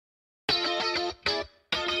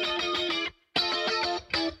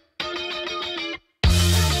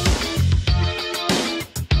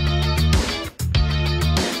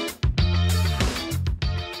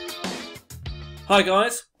Hi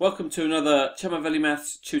guys, welcome to another Chelmer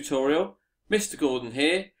Maths tutorial. Mr. Gordon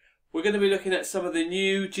here. We're going to be looking at some of the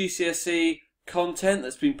new GCSE content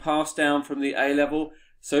that's been passed down from the A level.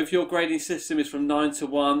 So if your grading system is from 9 to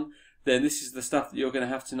 1, then this is the stuff that you're going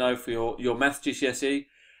to have to know for your Maths GCSE.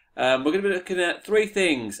 We're going to be looking at 3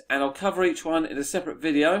 things, and I'll cover each one in a separate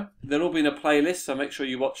video. They'll all be in a playlist, so make sure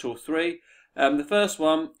you watch all 3. The first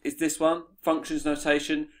one is this one, functions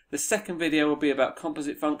notation. The second video will be about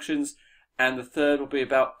composite functions, and the third will be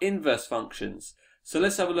about inverse functions. So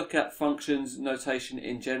let's have a look at functions notation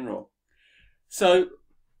in general. So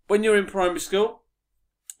when you're in primary school,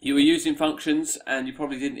 you were using functions and you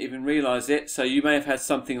probably didn't even realise it. So you may have had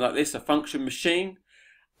something like this, a function machine,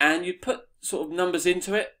 and you'd put sort of numbers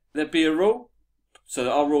into it. There'd be a rule. So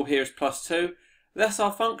our rule here is +2. That's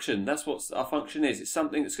our function. That's what our function is. It's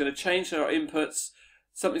something that's going to change our inputs.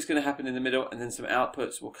 Something's going to happen in the middle, and then some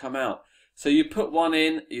outputs will come out. So you put 1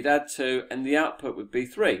 in, you'd add 2, and the output would be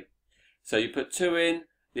 3. So you put 2 in,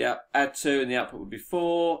 add 2, and the output would be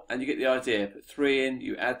 4, and you get the idea. Put 3 in,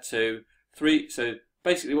 you add 2, 3. So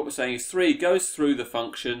basically what we're saying is 3 goes through the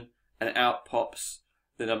function, and out pops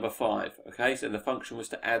the number 5. Okay, so the function was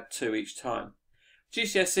to add 2 each time.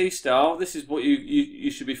 GCSE style, this is what you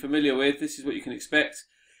should be familiar with. This is what you can expect.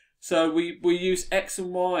 So we use X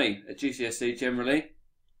and Y at GCSE generally.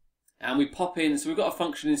 And we pop in, so we've got a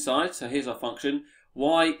function inside, so here's our function,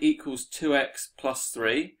 y equals 2x plus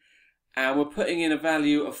 3, and we're putting in a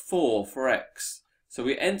value of 4 for x. So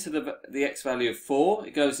we enter the x value of 4,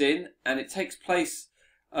 it goes in, and it takes place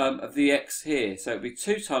of the x here. So it'll be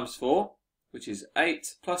 2 times 4, which is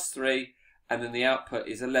 8, plus 3, and then the output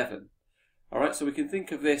is 11. Alright, so we can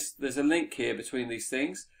think of this, there's a link here between these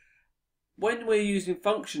things. When we're using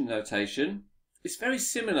function notation, it's very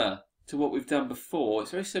similar to what we've done before.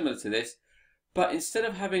 It's very similar to this, but instead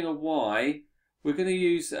of having a y, we're going to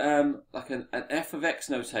use like an f of x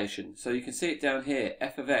notation. So you can see it down here,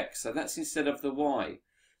 f of x. So that's instead of the y.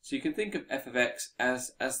 So you can think of f of x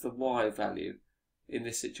as the y value in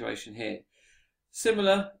this situation here.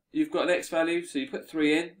 Similar, you've got an x value, so you put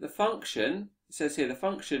 3 in. The function, it says here, the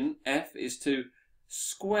function f is to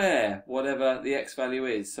square whatever the x value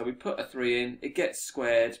is. So we put a 3 in, it gets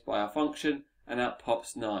squared by our function, and out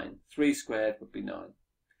pops 9. 3 squared would be 9.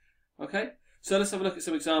 Okay, so let's have a look at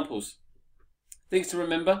some examples. Things to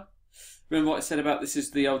remember. Remember what I said about this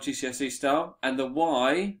is the old GCSE style, and the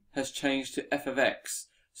y has changed to f of x.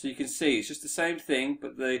 So you can see it's just the same thing,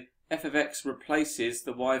 but the f of x replaces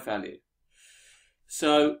the y value.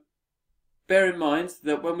 So bear in mind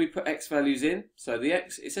that when we put x values in, so the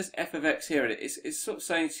x, it says f of x here, and it's sort of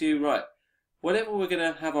saying to you, right, whatever we're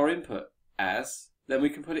going to have our input as, then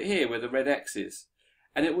we can put it here where the red x is,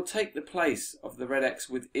 and it will take the place of the red x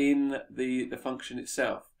within the function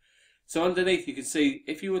itself. So underneath you can see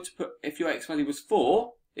if you were to put, if your x value was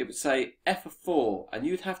 4, it would say f of 4, and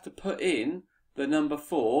you'd have to put in the number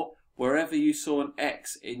 4 wherever you saw an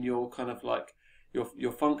x in your kind of like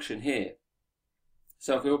your function here.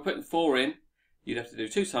 So if we were putting 4 in, you'd have to do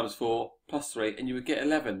 2 times 4 plus 3, and you would get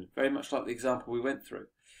 11, very much like the example we went through.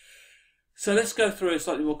 So let's go through a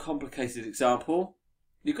slightly more complicated example.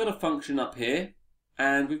 You've got a function up here,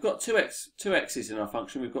 and we've got two x's in our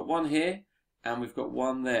function. We've got 1 here, and we've got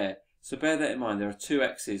 1 there. So bear that in mind, there are 2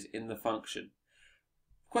 x's in the function.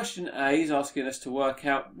 Question A is asking us to work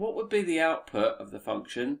out what would be the output of the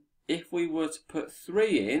function if we were to put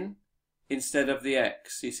 3 in instead of the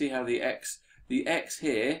x. You see how the x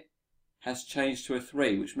here has changed to a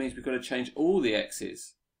 3, which means we've got to change all the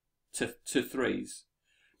x's to 3's.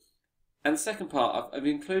 And the second part, I've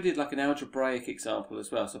included like an algebraic example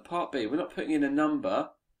as well. So part B, we're not putting in a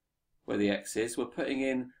number where the x is, we're putting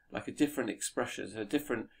in like a different expression, so a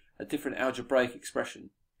different algebraic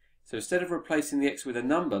expression. So instead of replacing the x with a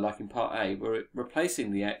number like in part A, we're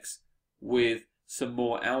replacing the x with some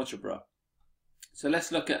more algebra. So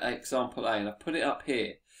let's look at example A, and I've put it up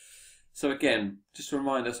here. So again, just to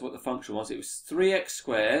remind us what the function was, it was 3x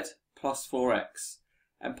squared plus 4x.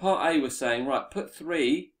 And part A was saying, right, put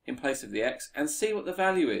 3 in place of the x and see what the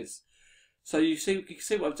value is. So you can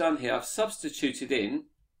see what I've done here. I've substituted in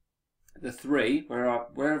the 3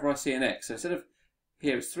 wherever I see an x. So instead of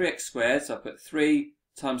here it's 3x squared, so I put 3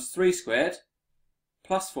 times 3 squared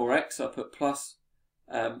plus 4x, so I put plus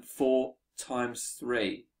 4 times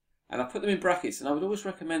 3. And I put them in brackets, and I would always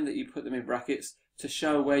recommend that you put them in brackets to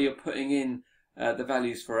show where you're putting in the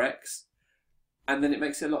values for x. And then it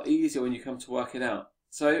makes it a lot easier when you come to work it out.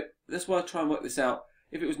 So that's why I try and work this out.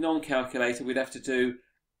 If it was non-calculator, we'd have to do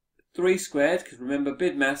 3 squared, because remember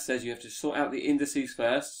bid math says you have to sort out the indices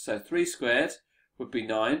first. So 3 squared would be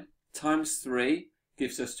 9, times 3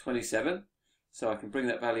 gives us 27. So I can bring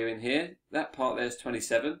that value in here. That part there is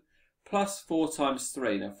 27 plus 4 times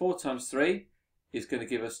 3. Now 4 times 3 is going to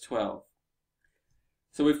give us 12.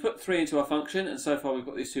 So we've put 3 into our function, and so far we've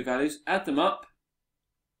got these two values. Add them up,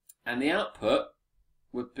 and the output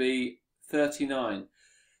would be 39.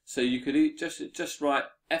 So you could just write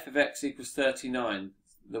f of x equals 39,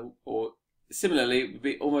 or similarly it would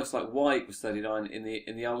be almost like y equals 39 in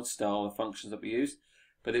the old style of functions that we use,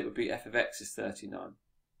 but it would be f of x is 39.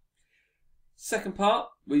 Second part,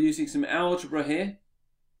 we're using some algebra here.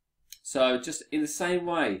 So just in the same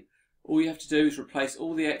way, all you have to do is replace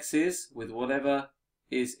all the x's with whatever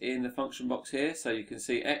is in the function box here. So you can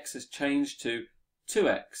see x has changed to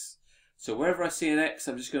 2x. So wherever I see an x,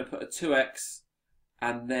 I'm just going to put a 2x,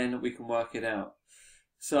 and then we can work it out.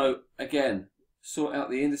 So again, sort out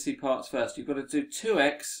the indice parts first. You've got to do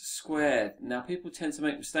 2x squared. Now people tend to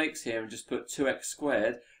make mistakes here and just put 2x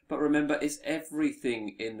squared, but remember it's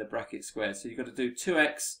everything in the bracket squared. So you've got to do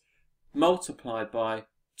 2x multiplied by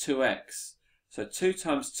 2x. So 2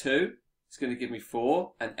 times 2 is going to give me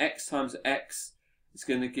 4, and x times x is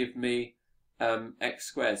going to give me x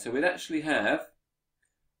squared. So we'd actually have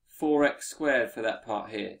 4x squared for that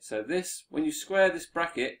part here. So this, when you square this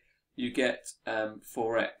bracket, you get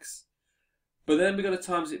 4x. But then we've got to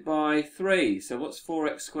times it by 3. So what's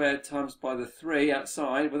 4x squared times by the 3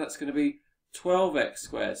 outside? Well, that's going to be 12x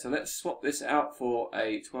squared. So let's swap this out for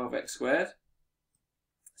a 12x squared.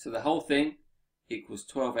 So the whole thing equals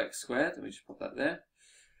 12x squared. Let me just pop that there.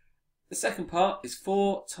 The second part is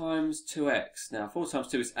 4 times 2x. Now 4 times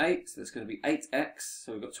 2 is 8, so that's going to be 8x.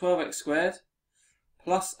 So we've got 12x squared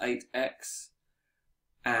plus 8x,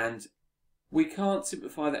 and we can't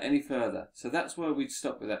simplify that any further. So that's where we'd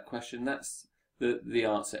stop with that question. That's the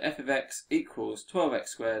answer. F of x equals 12x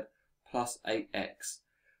squared plus 8x.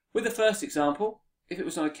 With the first example, if it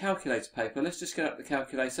was on a calculator paper, let's just get up the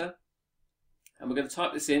calculator, and we're going to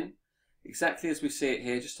type this in exactly as we see it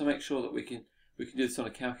here, just to make sure that we can do this on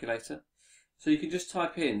a calculator. So you can just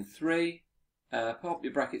type in 3, pop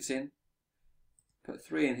your brackets in, put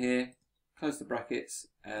 3 in here, close the brackets,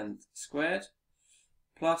 and squared,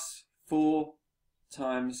 plus 4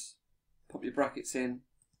 times, pop your brackets in,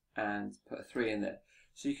 and put a 3 in there.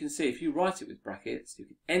 So you can see if you write it with brackets, you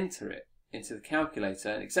can enter it into the calculator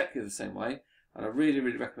in exactly the same way, and I really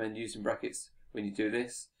recommend using brackets when you do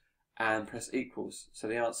this, and press equals. So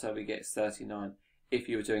the answer we get is 39 if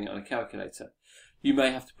you were doing it on a calculator. You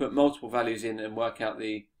may have to put multiple values in and work out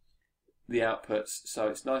the outputs, so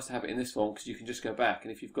it's nice to have it in this form because you can just go back,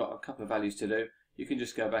 and if you've got a couple of values to do, you can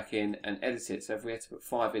just go back in and edit it. So if we had to put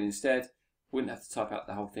 5 in instead, we wouldn't have to type out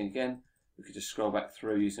the whole thing again. We could just scroll back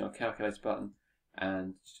through using our calculator button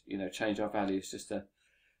and change our values just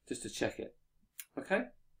to check it. Okay,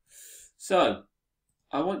 so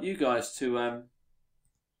I want you guys to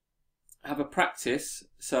have a practice.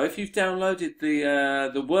 So if you've downloaded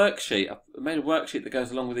the worksheet, I've made a worksheet that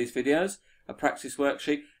goes along with these videos, a practice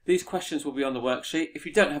worksheet. These questions will be on the worksheet. If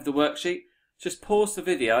you don't have the worksheet, just pause the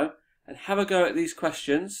video and have a go at these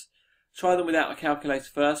questions. Try them without a calculator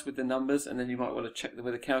first with the numbers, and then you might want to check them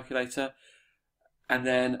with a calculator, and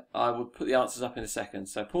then I will put the answers up in a second.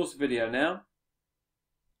 So pause the video now.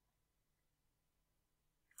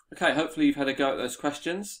 Okay, hopefully you've had a go at those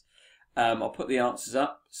questions. I'll put the answers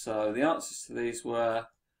up. So the answers to these are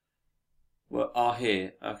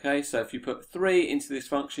here. Okay, so if you put 3 into this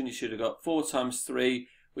function, you should have got 4 times 3,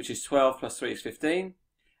 which is 12, plus 3 is 15.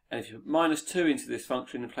 And if you put minus 2 into this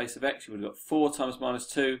function in place of x, you would have got 4 times minus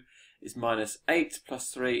 2 is minus 8, plus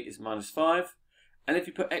 3 is minus 5. And if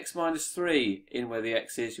you put x minus 3 in where the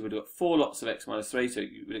x is, you would have got 4 lots of x minus 3. So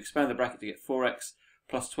you would expand the bracket to get 4x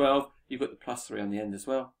plus 12. You've got the plus 3 on the end as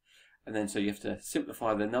well. And then so you have to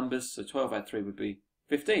simplify the numbers. So 12 add 3 would be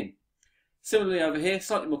 15. Similarly over here,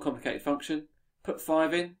 slightly more complicated function. Put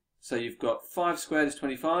 5 in. So you've got 5 squared is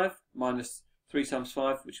 25, minus 3 times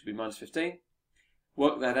 5, which would be minus 15.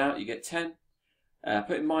 Work that out, you get 10.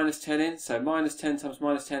 Putting minus 10 in, so minus 10 times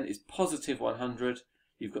minus 10 is positive 100.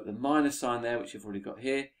 You've got the minus sign there, which you've already got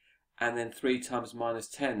here. And then 3 times minus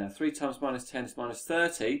 10. Now 3 times minus 10 is minus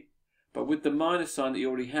 30. But with the minus sign that you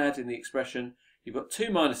already had in the expression, you've got 2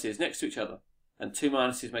 minuses next to each other. And 2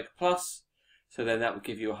 minuses make a plus. So then that would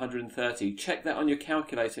give you 130. Check that on your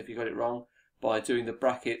calculator if you got it wrong by doing the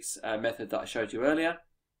brackets method that I showed you earlier.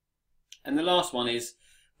 And the last one is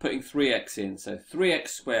putting 3x in. So 3x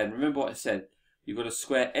squared. Remember what I said. You've got to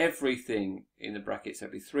square everything in the brackets. So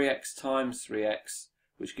it would be 3x times 3x,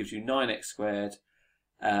 which gives you 9x squared,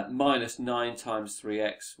 minus 9 times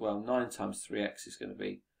 3x. Well, 9 times 3x is going to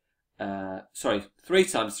be, 3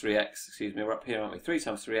 times 3x, excuse me, we're up here, aren't we? 3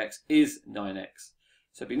 times 3x is 9x.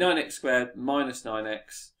 So it would be 9x squared minus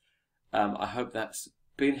 9x, I hope that's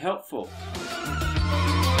been helpful.